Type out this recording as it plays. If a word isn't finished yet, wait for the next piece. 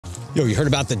Yo, you heard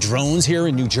about the drones here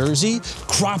in New Jersey?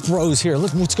 Crop rows here.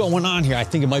 Look what's going on here. I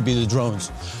think it might be the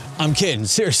drones. I'm kidding.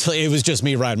 Seriously, it was just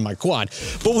me riding my quad.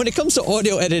 But when it comes to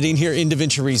audio editing here in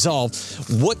DaVinci Resolve,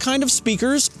 what kind of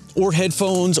speakers or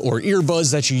headphones or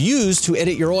earbuds that you use to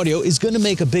edit your audio is going to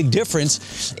make a big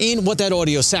difference in what that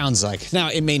audio sounds like. Now,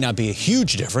 it may not be a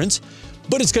huge difference,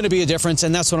 but it's going to be a difference,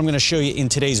 and that's what I'm going to show you in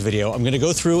today's video. I'm going to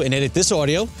go through and edit this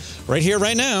audio right here,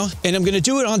 right now, and I'm going to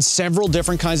do it on several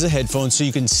different kinds of headphones so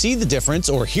you can see the difference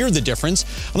or hear the difference.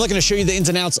 I'm not going to show you the ins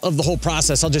and outs of the whole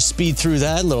process. I'll just speed through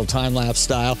that, little time-lapse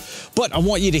style, but I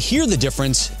want you to hear the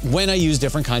difference when I use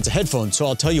different kinds of headphones. So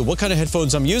I'll tell you what kind of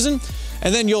headphones I'm using,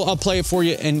 and then I'll play it for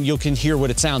you and you can hear what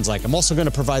it sounds like. I'm also going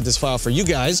to provide this file for you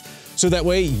guys so that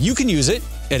way you can use it,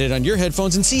 edit on your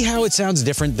headphones, and see how it sounds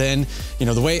different than,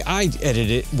 the way I edit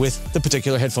it with the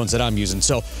particular headphones that I'm using.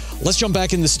 So let's jump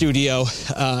back in the studio.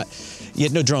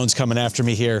 Yet no drones coming after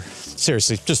me here.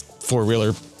 Seriously, just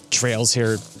four-wheeler trails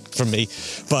here from me.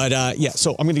 But yeah,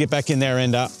 so I'm gonna get back in there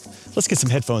and let's get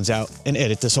some headphones out and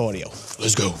edit this audio.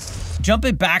 Let's go.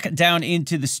 Jumping back down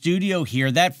into the studio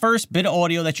here, that first bit of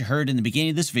audio that you heard in the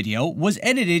beginning of this video was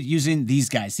edited using these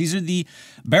guys. These are the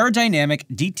Beyerdynamic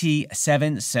DT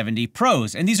 770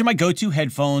 Pros, and these are my go-to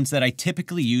headphones that I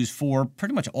typically use for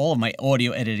pretty much all of my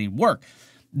audio editing work.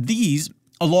 These,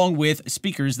 along with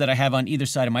speakers that I have on either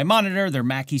side of my monitor, they're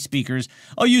Mackie speakers.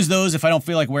 I'll use those if I don't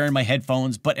feel like wearing my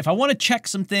headphones, but if I want to check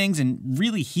some things and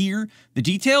really hear the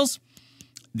details,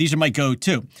 these are my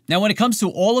go-to. Now, when it comes to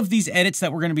all of these edits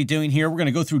that we're going to be doing here, we're going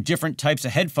to go through different types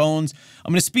of headphones.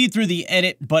 I'm going to speed through the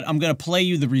edit, but I'm going to play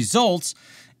you the results.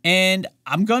 And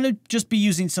I'm going to just be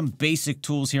using some basic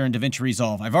tools here in DaVinci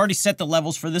Resolve. I've already set the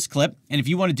levels for this clip. And if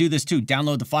you want to do this too,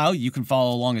 download the file. You can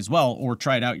follow along as well or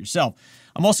try it out yourself.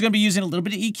 I'm also going to be using a little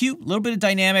bit of EQ, a little bit of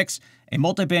dynamics, a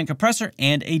multi-band compressor,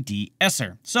 and a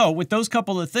de-esser. So with those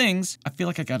couple of things, I feel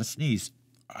like I got to sneeze.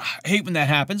 I hate when that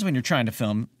happens when you're trying to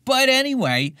film. But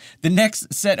anyway, the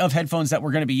next set of headphones that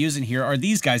we're going to be using here are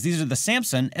these guys. These are the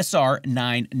Samson SR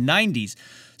 990s.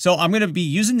 So I'm going to be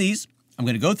using these. I'm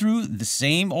going to go through the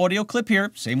same audio clip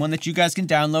here, same one that you guys can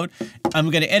download.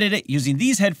 I'm going to edit it using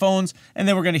these headphones, and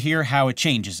then we're going to hear how it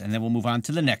changes, and then we'll move on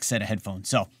to the next set of headphones.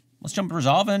 So let's jump to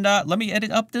Resolve, and let me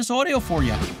edit up this audio for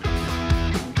you.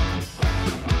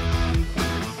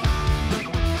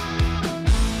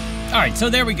 All right, so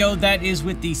there we go. That is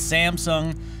with the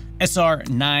Samsung SR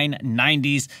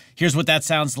 990s. Here's what that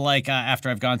sounds like after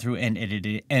I've gone through and edited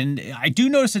it. And I do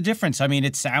notice a difference. I mean,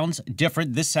 it sounds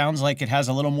different. This sounds like it has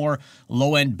a little more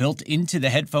low end built into the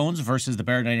headphones versus the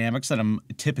Beyerdynamics that I'm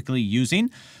typically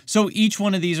using. So each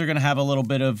one of these are going to have a little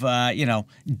bit of,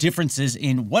 differences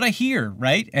in what I hear,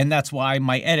 right? And that's why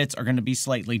my edits are going to be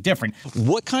slightly different.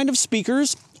 What kind of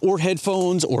speakers or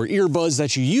headphones or earbuds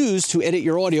that you use to edit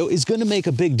your audio is going to make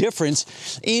a big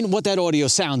difference in what that audio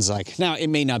sounds like. Now, it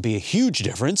may not be a huge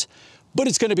difference, but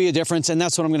it's going to be a difference, and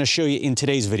that's what I'm going to show you in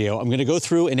today's video. I'm going to go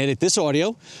through and edit this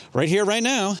audio right here, right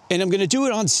now, and I'm going to do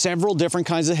it on several different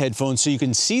kinds of headphones so you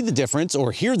can see the difference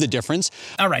or hear the difference.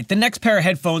 All right, the next pair of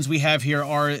headphones we have here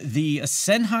are the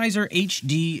Sennheiser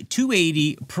HD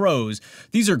 280 Pros.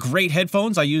 These are great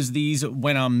headphones. I use these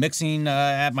when I'm mixing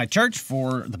at my church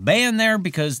for the band there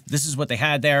because this is what they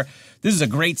had there. This is a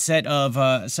great set of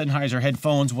Sennheiser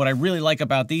headphones. What I really like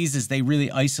about these is they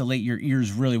really isolate your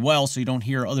ears really well so you don't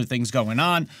hear other things going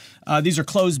on. These are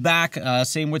closed back,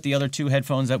 same with the other two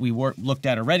headphones that we looked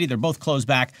at already. They're both closed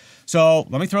back. So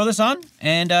let me throw this on,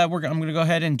 and I'm going to go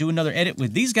ahead and do another edit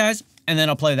with these guys, and then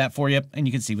I'll play that for you, and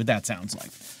you can see what that sounds like.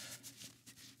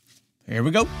 Here we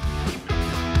go.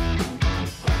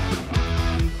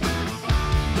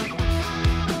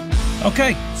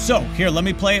 Okay, so here, let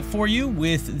me play it for you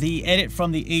with the edit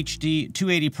from the HD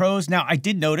 280 Pros. Now, I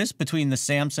did notice between the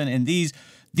Samson and these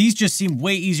just seem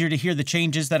way easier to hear the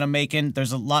changes that I'm making.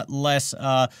 There's a lot less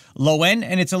low end,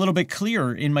 and it's a little bit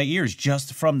clearer in my ears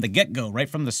just from the get-go, right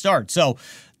from the start. So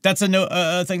that's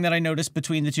a thing that I noticed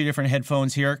between the two different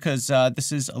headphones here, because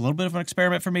this is a little bit of an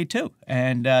experiment for me too,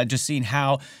 and just seeing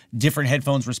how different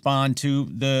headphones respond to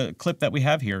the clip that we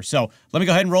have here. So let me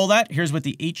go ahead and roll that. Here's with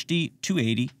the HD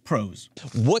 280 Pros.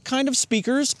 What kind of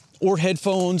speakers or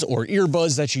headphones or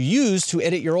earbuds that you use to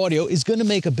edit your audio is going to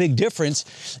make a big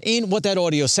difference in what that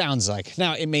audio sounds like.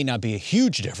 Now, it may not be a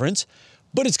huge difference,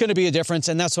 but it's going to be a difference,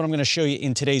 and that's what I'm going to show you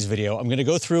in today's video. I'm going to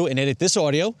go through and edit this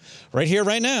audio right here,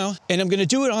 right now, and I'm going to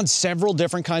do it on several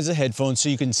different kinds of headphones so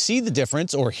you can see the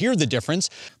difference or hear the difference.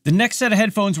 The next set of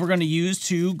headphones we're going to use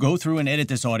to go through and edit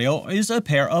this audio is a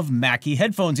pair of Mackie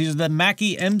headphones. These are the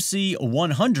Mackie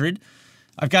MC100.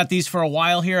 I've got these for a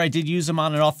while here. I did use them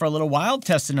on and off for a little while,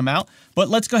 testing them out. But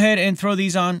let's go ahead and throw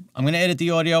these on. I'm going to edit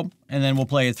the audio, and then we'll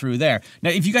play it through there.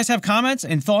 Now, if you guys have comments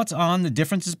and thoughts on the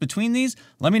differences between these,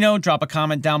 let me know. Drop a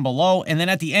comment down below. And then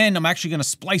at the end, I'm actually going to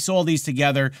splice all these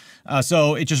together.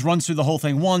 So it just runs through the whole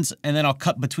thing once, and then I'll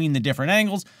cut between the different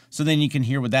angles, so then you can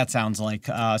hear what that sounds like.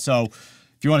 So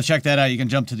if you want to check that out, you can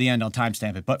jump to the end. I'll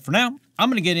timestamp it. But for now, I'm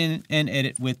going to get in and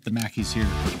edit with the Mackies here.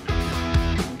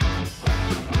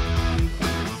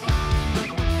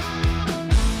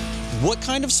 What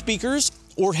kind of speakers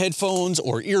or headphones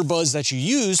or earbuds that you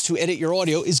use to edit your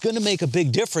audio is going to make a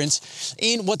big difference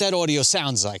in what that audio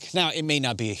sounds like. Now, it may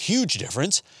not be a huge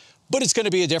difference, but it's going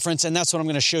to be a difference, and that's what I'm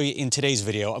going to show you in today's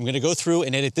video. I'm going to go through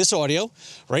and edit this audio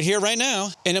right here, right now,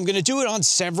 and I'm going to do it on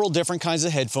several different kinds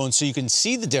of headphones so you can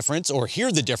see the difference or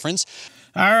hear the difference.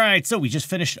 All right, so we just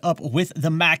finished up with the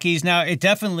Mackies. Now, it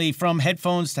definitely, from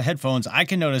headphones to headphones, I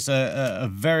can notice a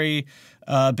very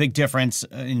big difference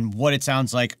in what it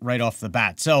sounds like right off the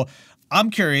bat. So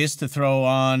I'm curious to throw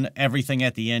on everything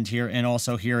at the end here and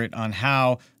also hear it on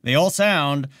how they all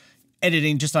sound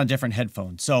editing just on different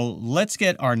headphones. So let's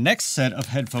get our next set of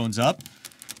headphones up,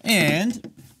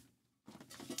 and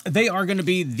they are going to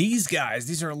be these guys.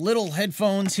 These are little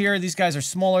headphones here. These guys are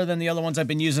smaller than the other ones I've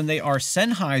been using. They are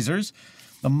Sennheisers.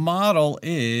 The model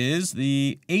is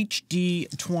the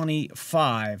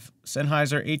HD25,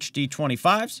 Sennheiser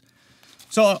HD25s.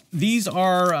 So these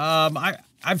are,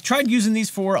 I've tried using these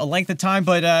for a length of time,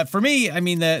 but for me, I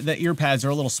mean, the ear pads are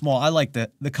a little small. I like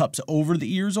the cups over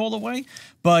the ears all the way,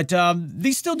 but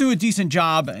these still do a decent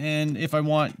job. And if I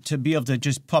want to be able to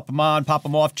just pop them on, pop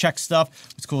them off, check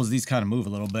stuff, what's cool is these kind of move a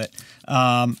little bit.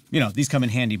 You know, these come in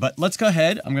handy. But let's go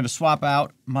ahead. I'm going to swap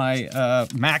out my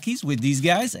Mackies with these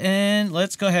guys, and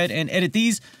let's go ahead and edit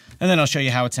these, and then I'll show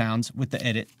you how it sounds with the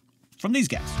edit from these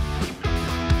guys.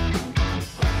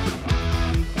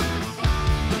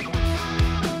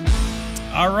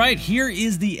 All right, here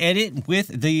is the edit with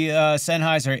the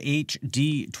Sennheiser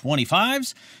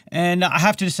HD25s. And I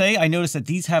have to say, I noticed that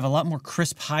these have a lot more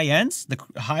crisp high ends. The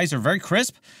highs are very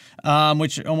crisp,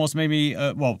 which almost made me,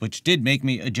 which did make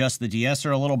me adjust the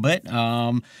de-esser a little bit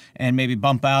and maybe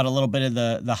bump out a little bit of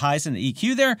the highs in the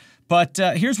EQ there. But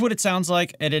here's what it sounds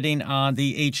like editing on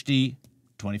the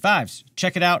HD25s.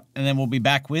 Check it out, and then we'll be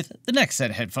back with the next set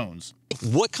of headphones.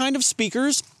 What kind of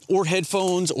speakers or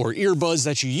headphones or earbuds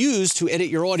that you use to edit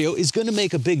your audio is going to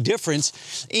make a big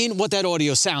difference in what that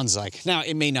audio sounds like. Now,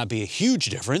 it may not be a huge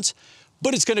difference,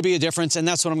 but it's going to be a difference, and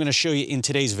that's what I'm going to show you in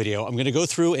today's video. I'm going to go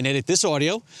through and edit this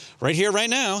audio right here, right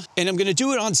now, and I'm going to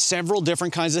do it on several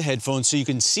different kinds of headphones so you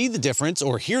can see the difference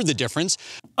or hear the difference.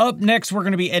 Up next, we're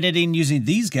going to be editing using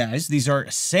these guys. These are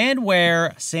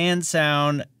Sanwear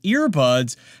SanSound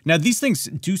earbuds. Now, these things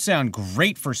do sound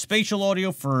great for spatial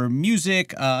audio, for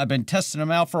music. I've been testing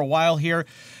them out for a while here.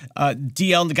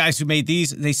 DL and the guys who made these,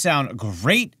 they sound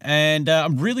great, and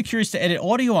I'm really curious to edit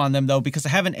audio on them, though, because I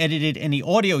haven't edited any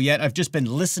audio yet. I've just been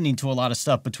listening to a lot of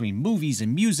stuff between movies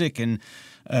and music and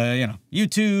you know,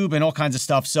 YouTube and all kinds of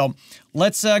stuff. So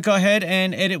let's go ahead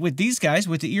and edit with these guys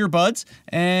with the earbuds,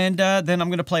 and then I'm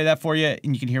going to play that for you,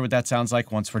 and you can hear what that sounds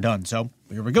like once we're done. So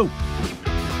here we go.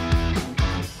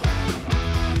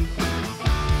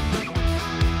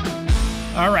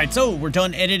 All right, so we're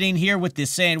done editing here with the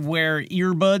Sanwear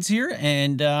earbuds here,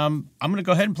 and I'm going to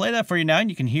go ahead and play that for you now, and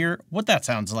you can hear what that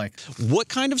sounds like. What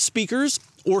kind of speakers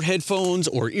or headphones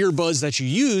or earbuds that you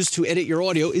use to edit your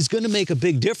audio is going to make a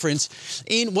big difference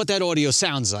in what that audio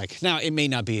sounds like. Now, it may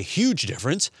not be a huge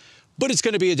difference, but it's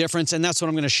going to be a difference, and that's what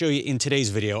I'm going to show you in today's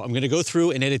video. I'm going to go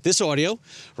through and edit this audio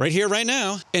right here, right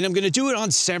now, and I'm going to do it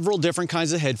on several different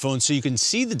kinds of headphones so you can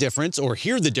see the difference or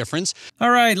hear the difference. All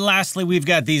right, lastly, we've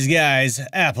got these guys,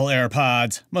 Apple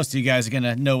AirPods. Most of you guys are going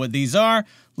to know what these are.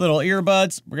 Little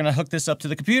earbuds. We're going to hook this up to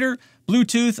the computer.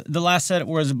 Bluetooth. The last set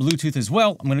was Bluetooth as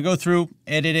well. I'm going to go through,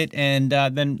 edit it, and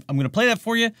then I'm going to play that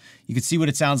for you. You can see what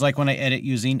it sounds like when I edit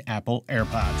using Apple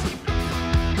AirPods.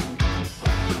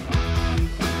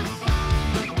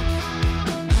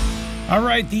 All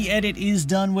right, the edit is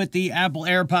done with the Apple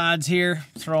AirPods here.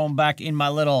 Throw them back in my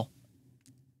little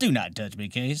do not touch me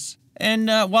case. And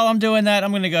while I'm doing that,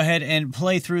 I'm going to go ahead and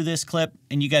play through this clip,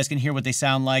 and you guys can hear what they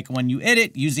sound like when you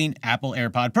edit using Apple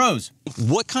AirPod Pros.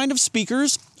 What kind of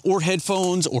speakers or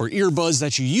headphones or earbuds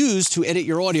that you use to edit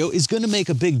your audio is going to make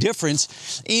a big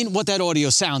difference in what that audio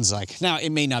sounds like. Now,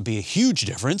 it may not be a huge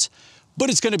difference, but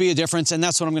it's going to be a difference, and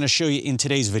that's what I'm going to show you in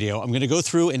today's video. I'm going to go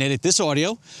through and edit this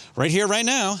audio right here, right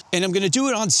now, and I'm going to do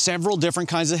it on several different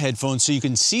kinds of headphones so you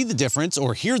can see the difference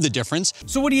or hear the difference.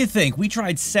 So what do you think? We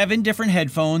tried 7 different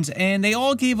headphones, and they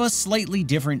all gave us slightly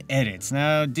different edits.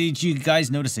 Now, did you guys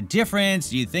notice a difference?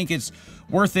 Do you think it's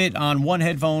worth it on one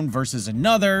headphone versus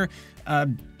another.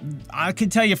 I can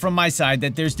tell you from my side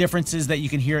that there's differences that you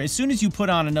can hear as soon as you put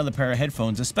on another pair of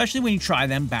headphones, especially when you try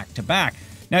them back to back.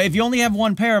 Now, if you only have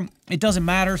one pair, it doesn't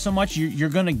matter so much. You're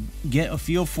gonna get a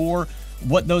feel for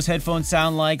what those headphones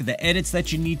sound like, the edits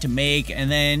that you need to make,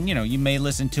 and then, you know, you may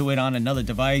listen to it on another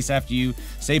device after you,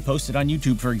 say, post it on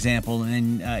YouTube, for example,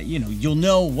 and then, you know, you'll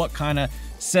know what kind of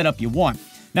setup you want.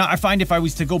 Now, I find if I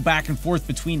was to go back and forth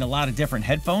between a lot of different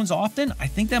headphones often, I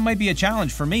think that might be a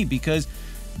challenge for me because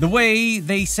the way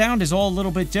they sound is all a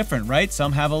little bit different, right?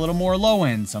 Some have a little more low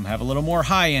end, some have a little more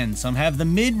high end, some have the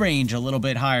mid-range a little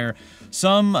bit higher.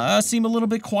 Some seem a little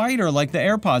bit quieter, like the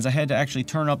AirPods. I had to actually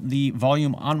turn up the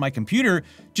volume on my computer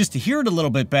just to hear it a little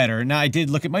bit better. Now, I did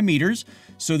look at my meters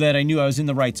so that I knew I was in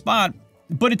the right spot,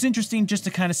 but it's interesting just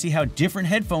to kind of see how different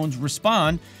headphones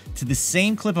respond to the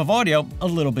same clip of audio a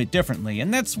little bit differently.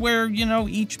 And that's where, you know,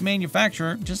 each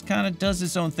manufacturer just kind of does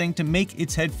its own thing to make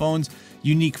its headphones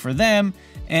unique for them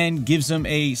and gives them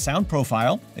a sound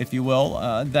profile, if you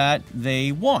will, that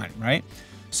they want, right?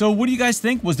 So what do you guys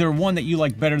think? Was there one that you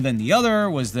like better than the other?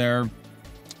 Was there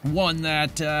one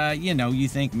that, you know, you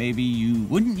think maybe you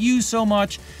wouldn't use so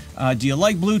much? Do you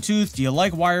like Bluetooth? Do you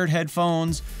like wired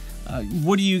headphones?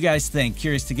 What do you guys think?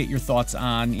 Curious to get your thoughts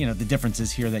on, you know, the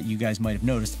differences here that you guys might have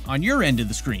noticed on your end of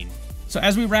the screen. So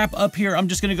as we wrap up here, I'm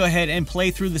just gonna go ahead and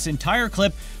play through this entire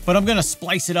clip, but I'm gonna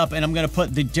splice it up and I'm gonna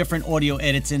put the different audio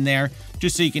edits in there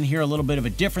just so you can hear a little bit of a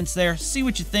difference there, see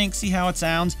what you think, see how it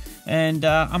sounds, and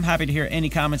I'm happy to hear any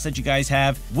comments that you guys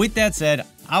have. With that said,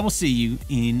 I will see you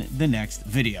in the next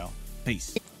video.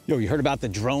 Peace. Yo, you heard about the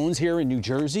drones here in New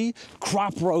Jersey?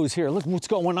 Crop rows here. Look what's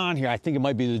going on here. I think it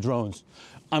might be the drones.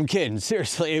 I'm kidding.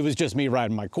 Seriously, it was just me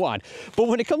riding my quad. But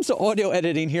when it comes to audio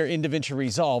editing here in DaVinci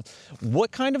Resolve,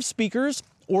 what kind of speakers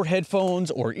or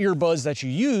headphones or earbuds that you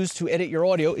use to edit your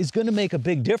audio is going to make a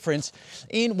big difference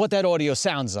in what that audio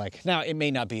sounds like. Now, it may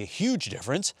not be a huge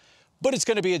difference, but it's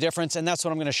going to be a difference, and that's what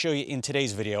I'm going to show you in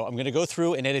today's video. I'm going to go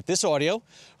through and edit this audio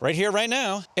right here, right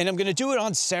now, and I'm going to do it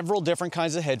on several different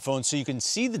kinds of headphones so you can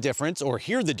see the difference or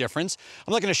hear the difference.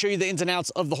 I'm not going to show you the ins and outs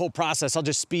of the whole process. I'll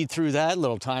just speed through that,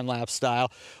 little time-lapse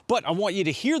style, but I want you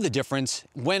to hear the difference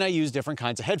when I use different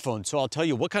kinds of headphones. So I'll tell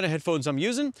you what kind of headphones I'm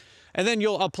using, and then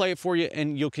I'll play it for you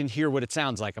and you can hear what it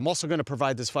sounds like. I'm also going to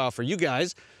provide this file for you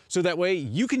guys so that way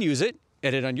you can use it,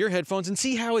 edit on your headphones, and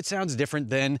see how it sounds different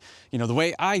than, you know, the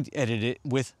way I edit it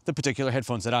with the particular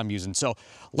headphones that I'm using. So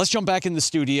let's jump back in the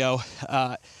studio.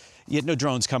 Yet no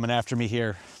drones coming after me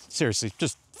here. Seriously,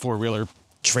 just four-wheeler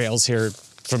trails here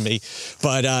from me.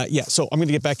 But yeah, so I'm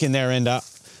gonna get back in there and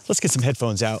let's get some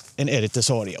headphones out and edit this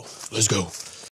audio. Let's go.